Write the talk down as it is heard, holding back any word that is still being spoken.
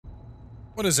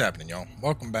What is happening, y'all?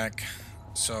 Welcome back.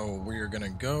 So we're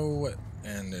gonna go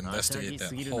and investigate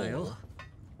that hole,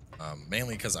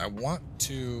 mainly because I want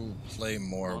to play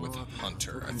more with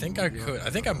Hunter. I think I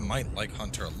might like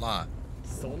Hunter a lot,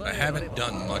 but I haven't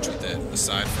done much with it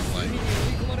aside from like,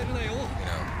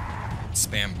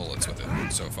 spam bullets with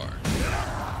it so far.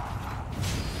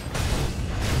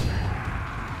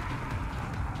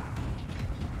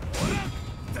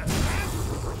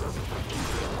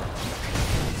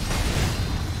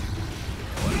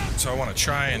 So I want to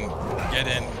try and get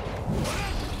in.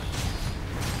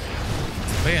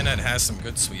 Bayonet has some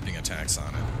good sweeping attacks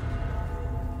on it.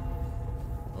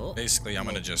 Basically, I'm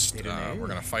gonna just we're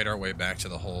gonna fight our way back to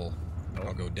the hole.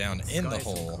 I'll go down in the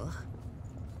hole.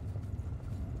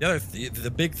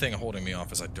 The big thing holding me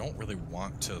off is I don't really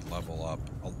want to level up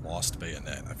a lost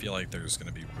bayonet. I feel like there's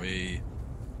gonna be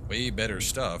way better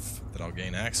stuff that I'll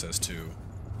gain access to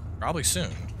probably soon.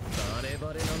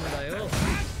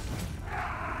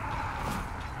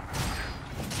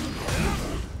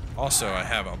 Also, I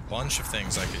have a bunch of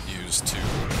things I could use to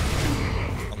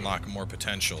unlock more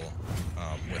potential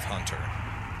with Hunter.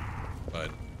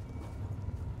 But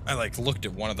I looked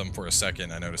at one of them for a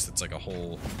second. I noticed it's like a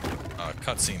whole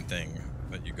cutscene thing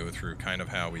that you go through, kind of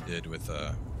how we did with.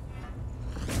 I'm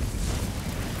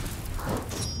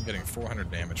getting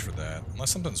 400 damage for that, unless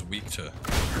something's weak to.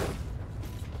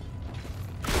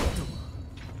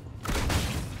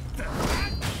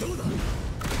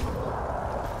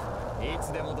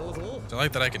 So I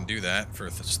like that I can do that for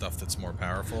stuff that's more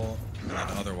powerful, and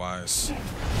then otherwise.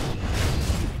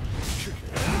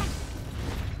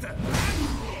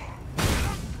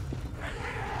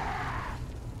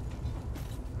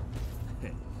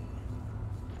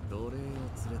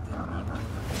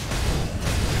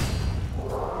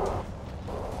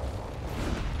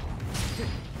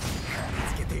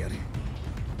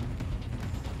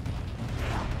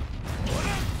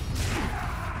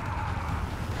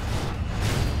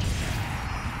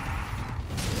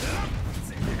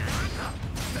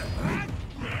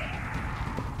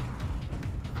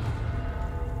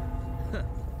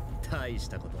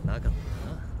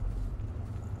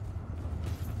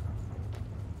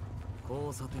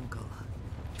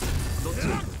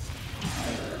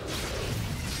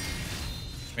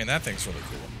 I mean, that thing's really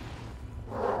cool.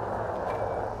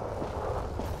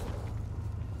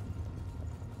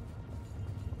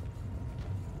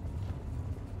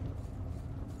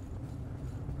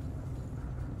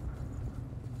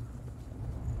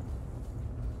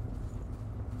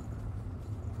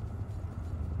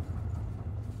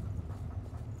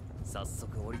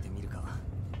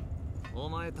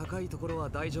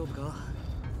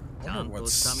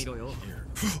 What's here?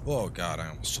 Oh god, I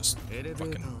almost just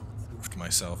fucking goofed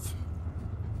myself.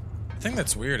 The thing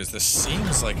that's weird is this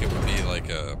seems like it would be like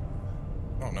a,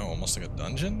 I don't know, almost like a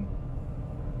dungeon?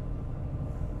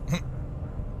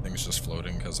 Thing's just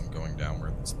floating because I'm going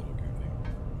downward. That's a little goofy.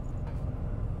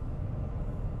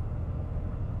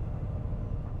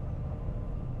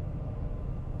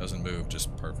 Doesn't move,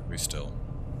 just perfectly still.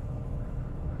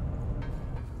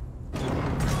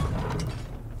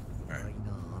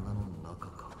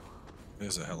 It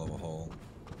is a hell of a hole.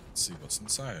 Let's see what's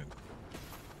inside.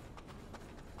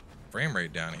 Frame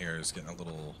rate down here is getting a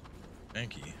little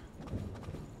janky.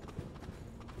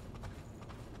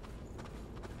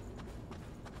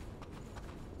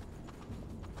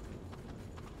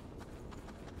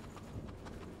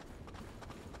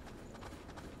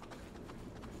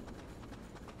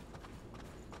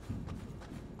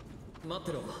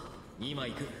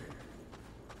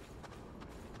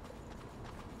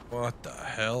 What the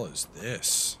hell is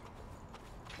this?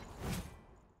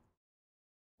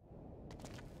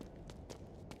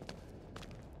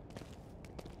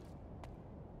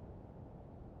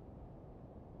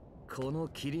 This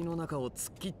霧の中を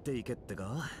突っ切っていけって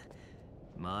か？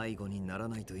迷子になら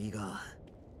ないといいが。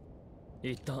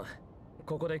一旦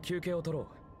ここで休憩を取ろう。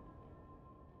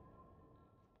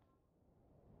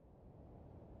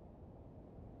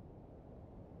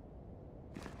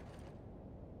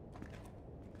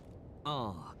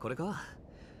ああ、これか。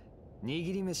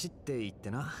握り飯って言って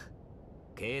な。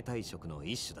携帯食の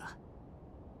一種だ。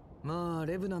まあ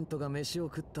レブナントが飯を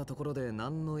食ったところで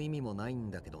何の意味もない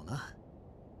んだけどな。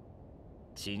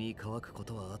血に乾くこ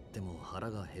とはあっても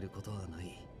腹が減ることはな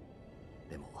い。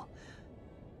でも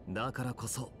だからこ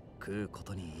そ食うこ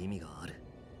とに意味がある。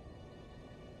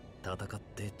戦っ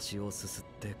て血をすすっ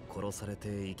て殺され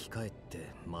て生き返って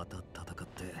また戦っ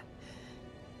て、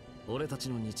俺たち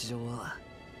の日常は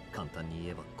簡単に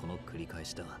言えばこの繰り返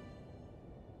しだ。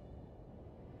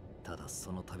ただ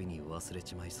その度に忘れ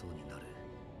ちまいそうになる。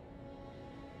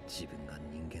自分が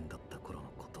人間だった頃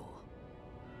のことを。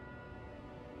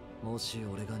もし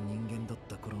俺が人間だっ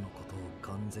た頃のことを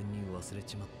完全に忘れ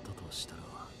ちまったとしたら、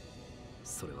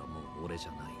それはもう俺じ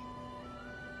ゃない。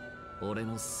俺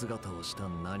の姿をした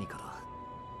何か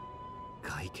だ。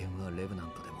外見はレブナ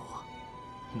ントでも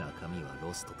中身は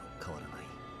ロストと変わらない。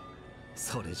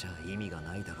それじゃ意味が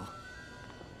ないだろ。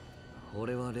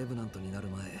俺はレブナントになる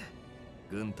前、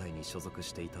軍隊に所属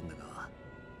していたんだが、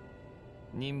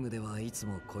任務ではいつ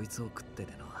もこいつを食って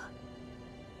てな。ま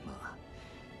あ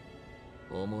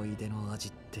思い出の味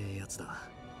ってやつだ。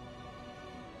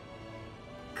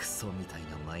クソみたい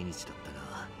な毎日だっ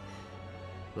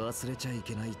たが、忘れちゃい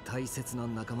けない大切な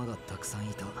仲間がたくさん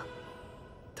いた。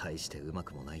大してうま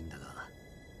くもないんだが、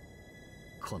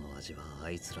この味はあ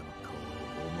いつらの顔を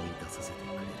思い出させてく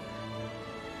れる。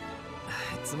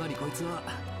つまりこいつは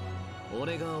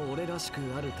俺が俺らしく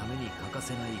あるために欠か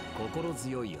せない心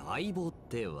強い相棒っ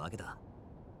てわけだ。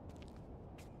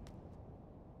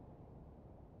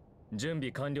準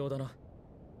備完了だな。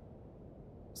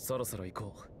そろそろ行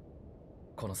こう。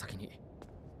この先に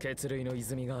血類の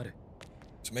泉がある。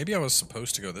 So maybe I was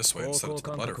supposed to go this way 方 instead 向 of the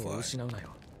感覚を butterfly. 失うなよ。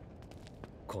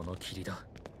この霧だ。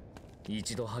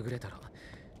一度はぐれたら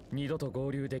二度と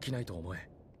合流できないと思え。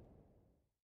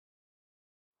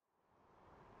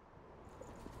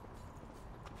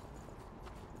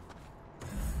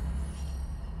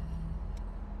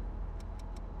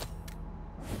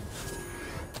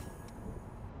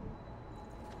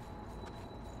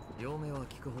両目は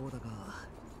利く方だが、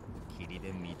霧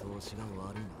で見通しが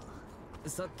悪いな。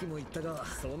さっきも言ったが、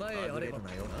備えあれば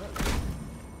なよな。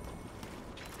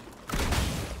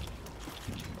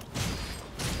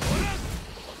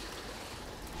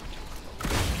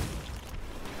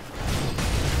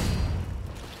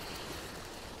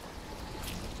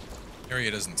Area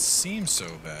doesn't seem so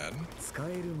bad. 使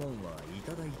えるもんはい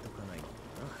ただいとかないとな。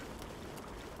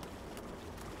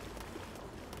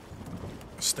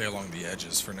 Stay along the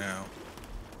edges for now.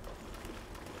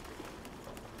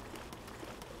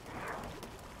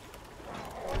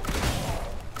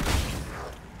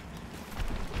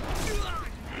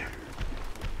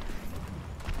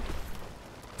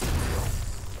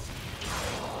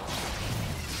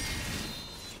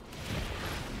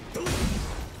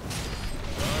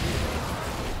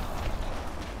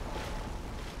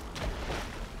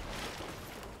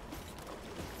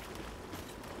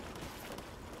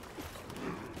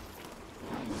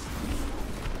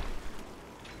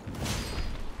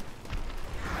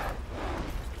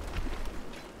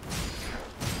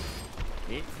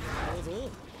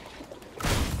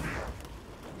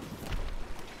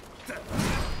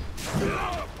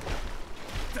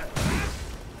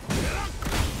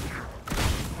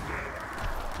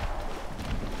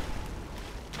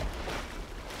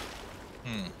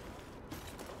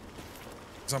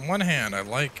 On one hand, I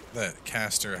like that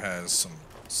Caster has some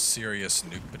serious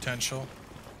nuke potential.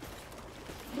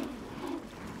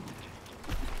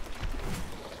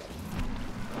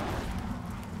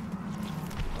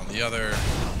 On the other,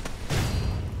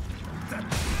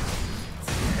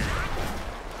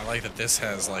 I like that this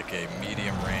has like a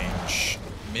medium range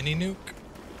mini nuke.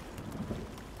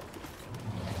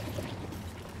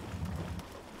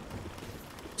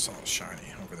 It's all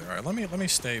shiny over there. All right, let me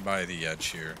stay by the edge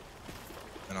here.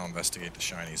 And I'll investigate the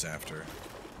shinies after.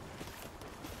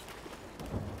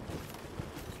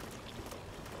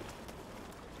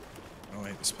 Oh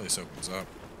wait, this place opens up.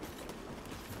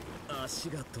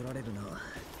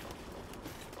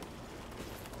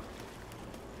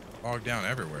 Bogged down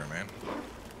everywhere, man.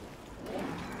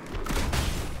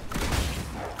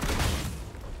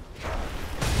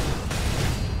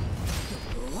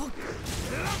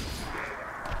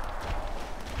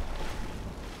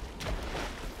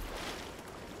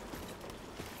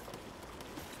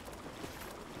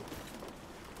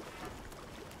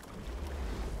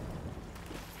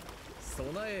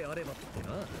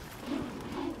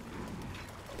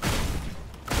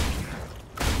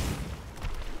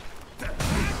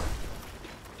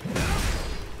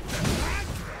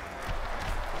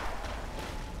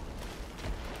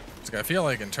 I feel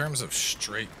like in terms of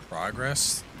straight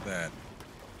progress that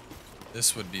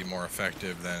this would be more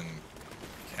effective than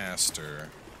Caster.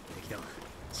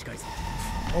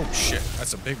 Oh shit,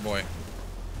 that's a big boy.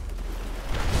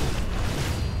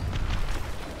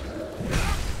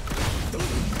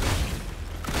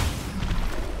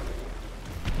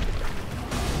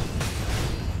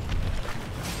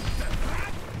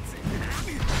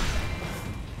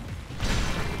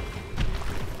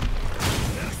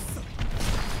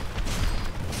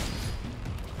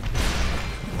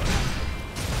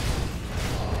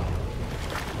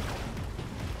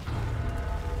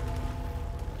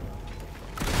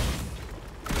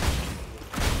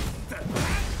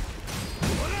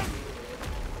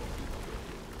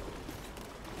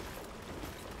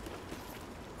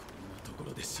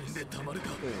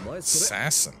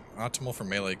 Assassin. Optimal for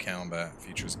melee combat.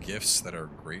 Features gifts that are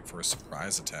great for a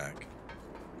surprise attack.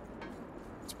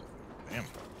 Damn.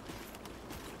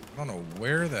 I don't know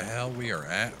where the hell we are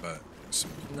at, but there's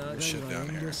some cool shit down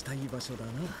here.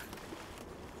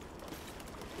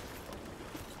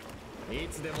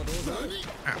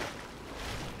 Ow.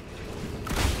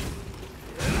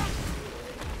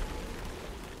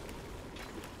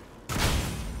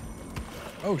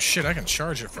 Oh shit, I can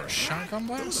charge it for a shotgun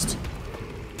blast?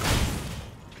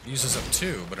 It uses up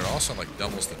 2, but it also like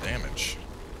doubles the damage.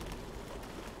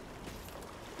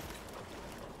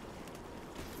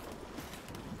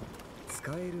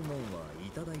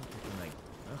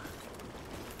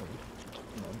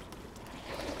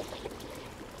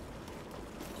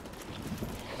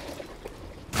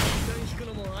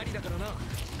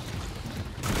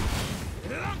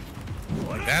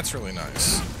 That's really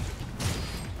nice.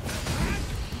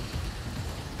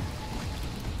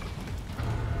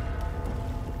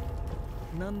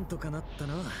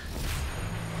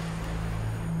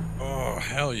 Oh,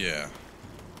 hell yeah.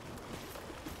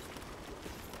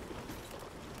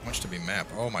 Much to be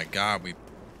mapped. Oh my god, we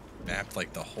mapped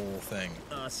like the whole thing.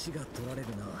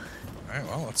 Alright,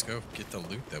 well, let's go get the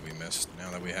loot that we missed now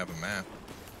that we have a map.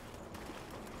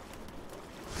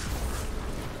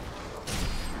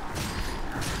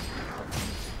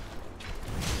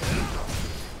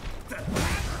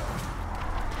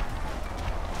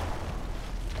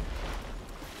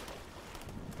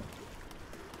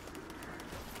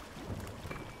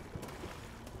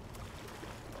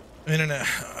 I mean, I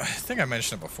think I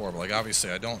mentioned it before, but like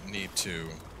obviously I don't need to.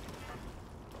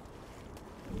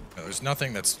 There's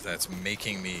nothing that's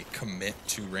making me commit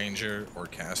to Ranger or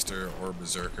Caster or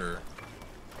Berserker.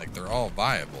 Like they're all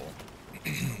viable.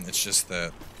 It's just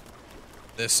that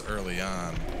this early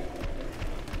on,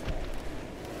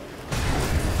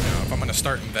 if I'm gonna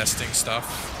start investing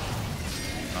stuff,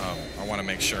 I want to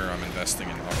make sure I'm investing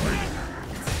in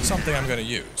upgrading something I'm gonna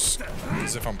use.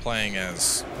 Because if I'm playing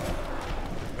as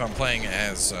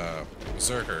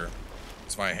Berserker,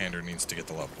 Zweihander needs to get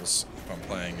the levels. If I'm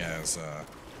playing as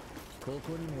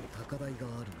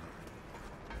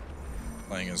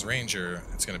Ranger,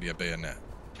 it's going to be a bayonet.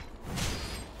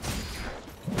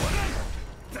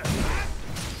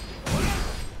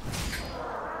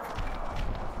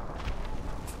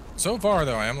 So far,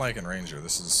 though, I am liking Ranger.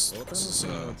 This is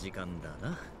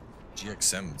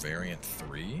GXM Variant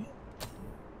 3.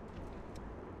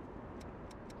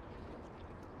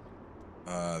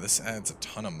 This adds a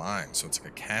ton of mines, so it's like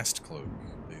a cast cloak,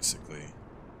 basically.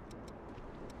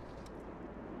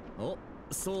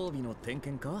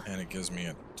 And it gives me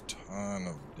a ton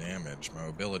of damage. My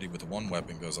mobility with one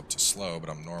weapon goes up to slow, but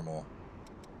I'm normal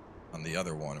on the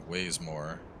other one. It weighs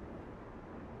more.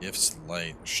 Gifts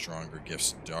light, stronger.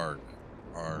 Gifts dark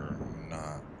are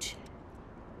not.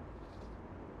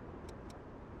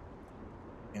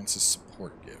 Enhances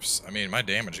support gifts. I mean, my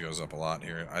damage goes up a lot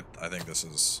here. I think this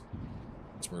is...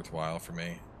 it's worthwhile for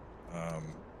me.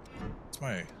 It's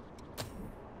my...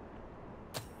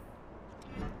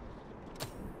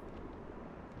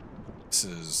 This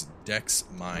is Dex,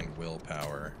 Mind,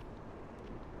 Willpower.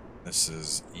 This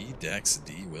is E, Dex,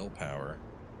 D, Willpower.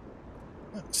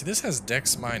 See, this has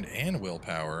Dex, Mind, and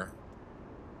Willpower.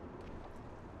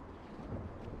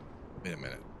 Wait a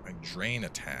minute. My Drain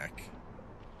attack.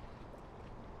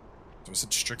 So is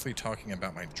it strictly talking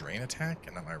about my Drain attack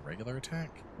and not my regular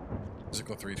attack?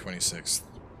 Physical 326.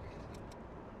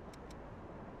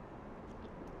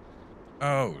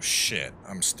 Oh shit,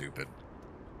 I'm stupid.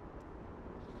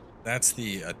 That's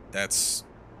the that's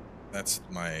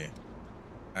my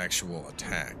actual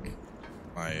attack.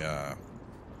 My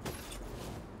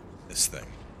this thing.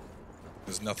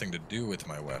 There's nothing to do with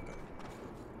my weapon.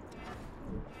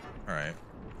 Alright.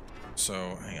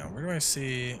 So hang on, where do I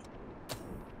see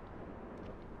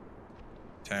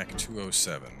attack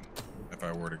 207? If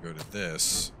I were to go to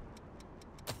this,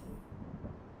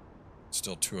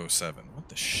 still 207. What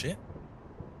the shit?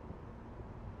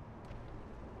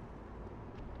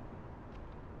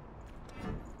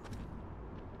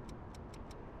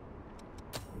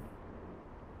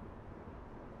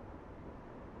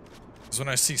 Because when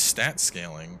I see stat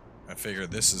scaling, I figure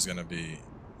this is going to be,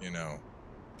 you know,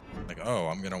 like, oh,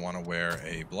 I'm going to want to wear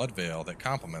a blood veil that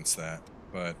complements that.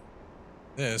 But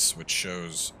this, which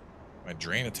shows my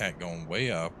drain attack going way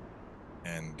up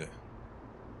and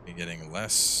me getting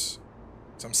less,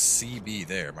 some CB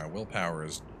there. My willpower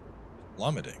is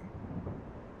plummeting,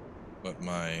 but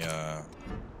my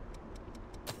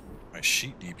my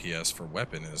sheet DPS for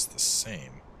weapon is the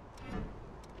same.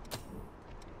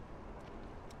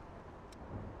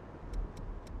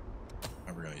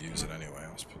 I'm never gonna use it anyway.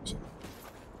 mouse pulls in.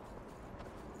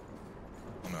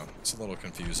 Oh no, it's a little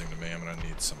confusing to me. I'm gonna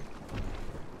need some.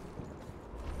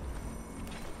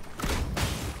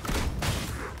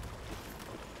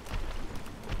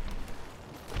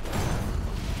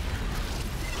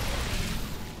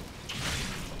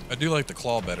 I do like the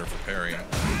claw better for parrying.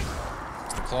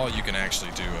 The claw you can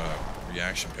actually do a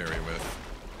reaction parry with.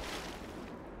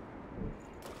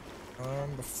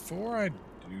 Before I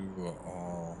do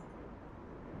all...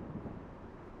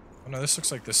 Oh no, this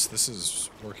looks like this is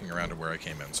working around to where I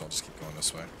came in, so I'll just keep going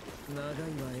this way.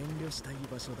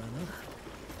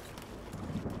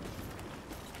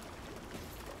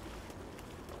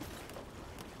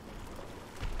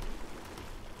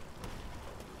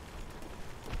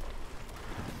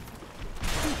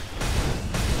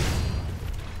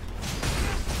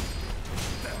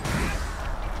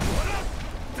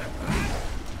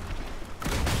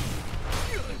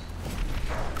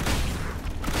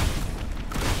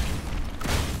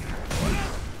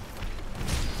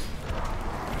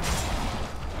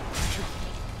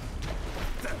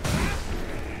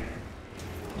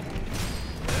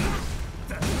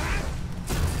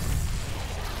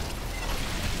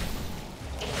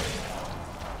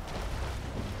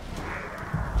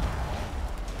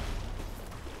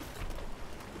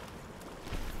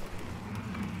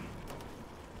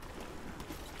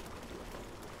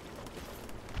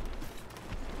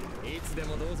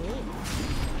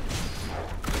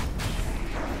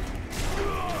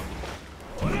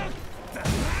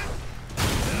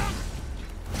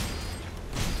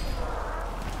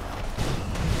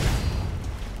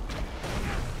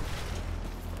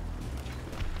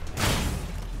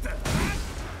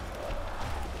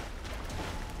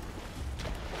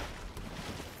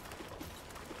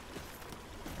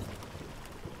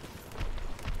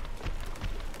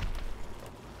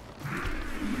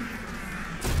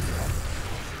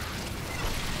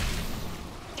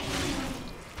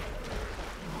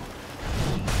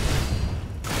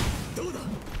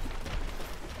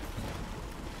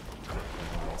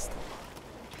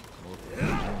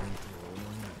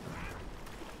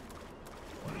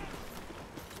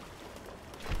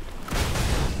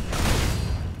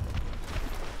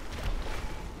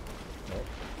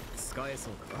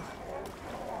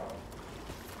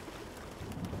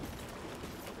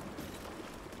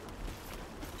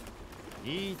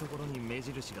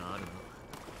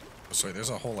 So wait,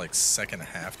 there's a whole like second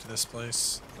half to this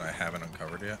place that I haven't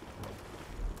uncovered yet.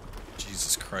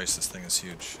 Jesus Christ, this thing is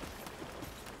huge.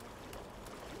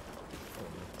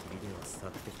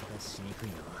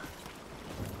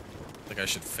 I think I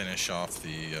should finish off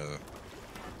the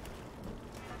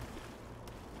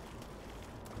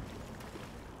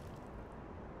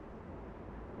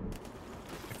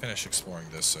finish exploring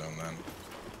this zone,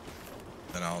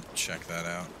 then I'll check that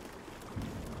out.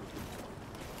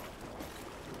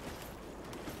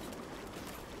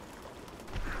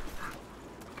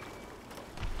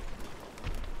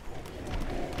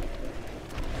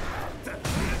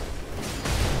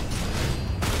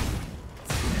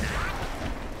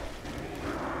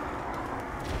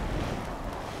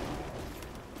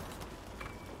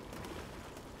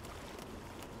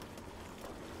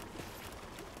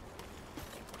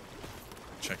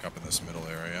 Check up in this middle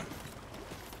area.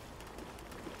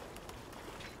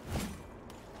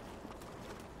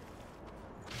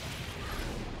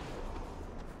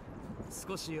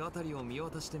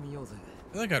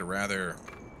 I feel like I'd rather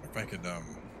if I could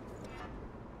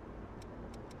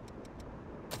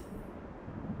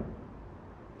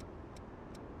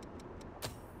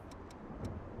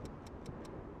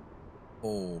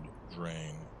old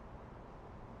drain.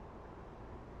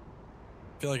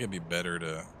 I feel like it'd be better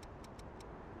to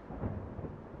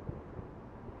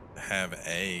have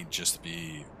A just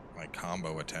be my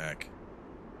combo attack.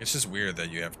 It's just weird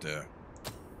that you have to,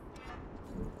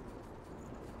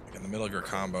 like in the middle of your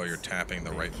combo, you're tapping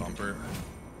the right bumper,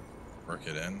 work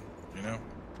it in, you know?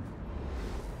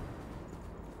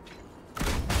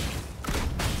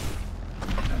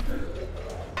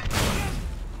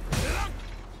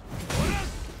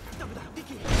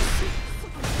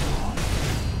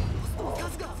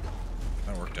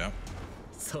 That worked out.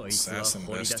 Assassin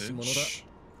vestige.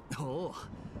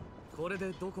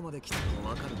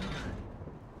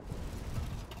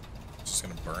 Just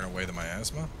gonna burn away the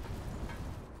miasma?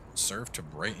 Serve to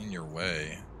brighten your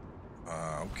way.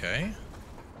 Okay.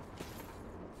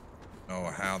 Don't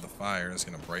know how the fire is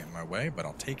gonna brighten my way, but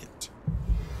I'll take it.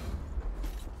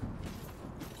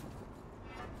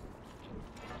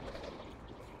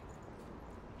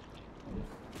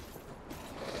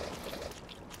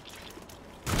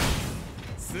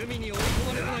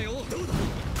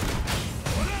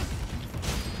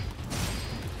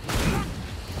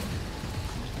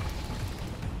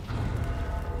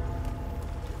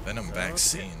 Venom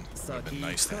vaccine would have been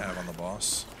nice to have on the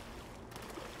boss.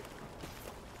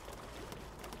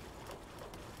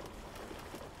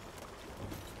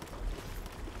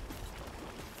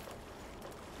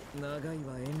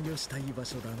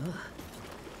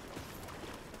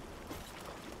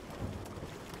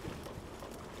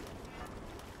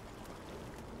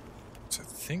 So I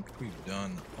think we've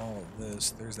done all of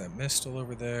this. There's that mistle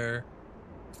over there.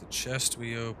 The chest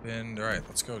we opened. Alright,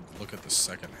 let's go look at the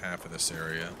second half of this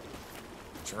area.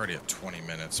 It's already at 20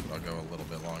 minutes, but I'll go a little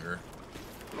bit longer.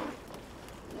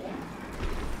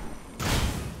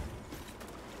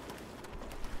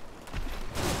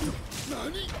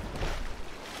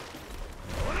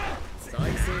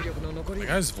 The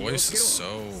guy's voice is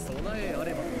so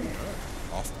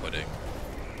off-putting.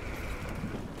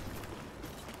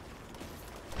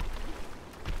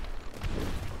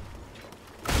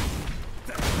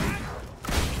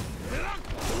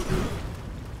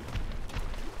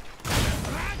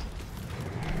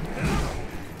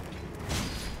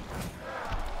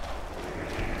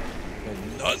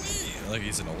 Like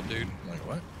he's an old dude. I'm like,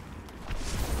 what?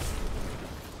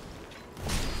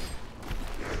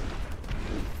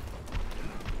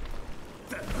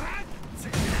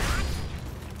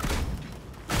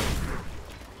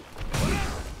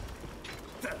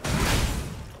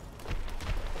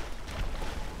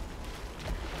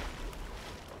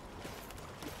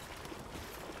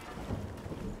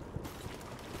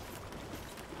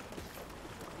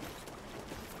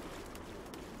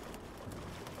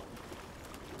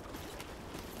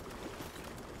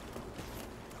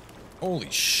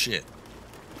 Holy shit.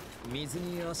 I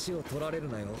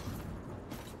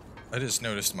just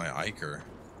noticed my Iker.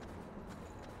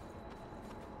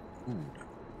 Ooh.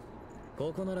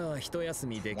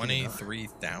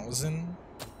 23,000?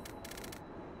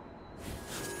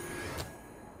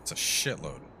 It's a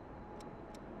shitload.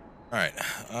 Alright,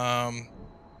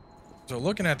 so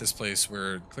looking at this place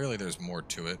where clearly there's more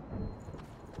to it.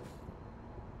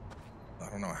 I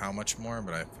don't know how much more,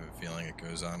 but I have a feeling it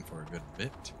goes on for a good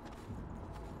bit.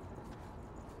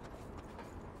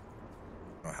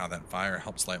 I don't know how that fire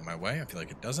helps light my way. I feel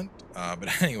like it doesn't.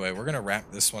 But anyway, we're going to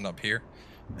wrap this one up here,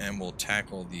 and we'll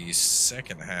tackle the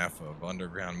second half of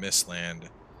Underground Mistland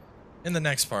in the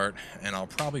next part, and I'll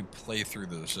probably play through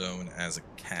the zone as a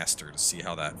caster to see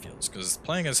how that feels, because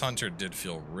playing as Hunter did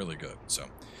feel really good. So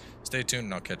stay tuned,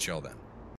 and I'll catch you all then.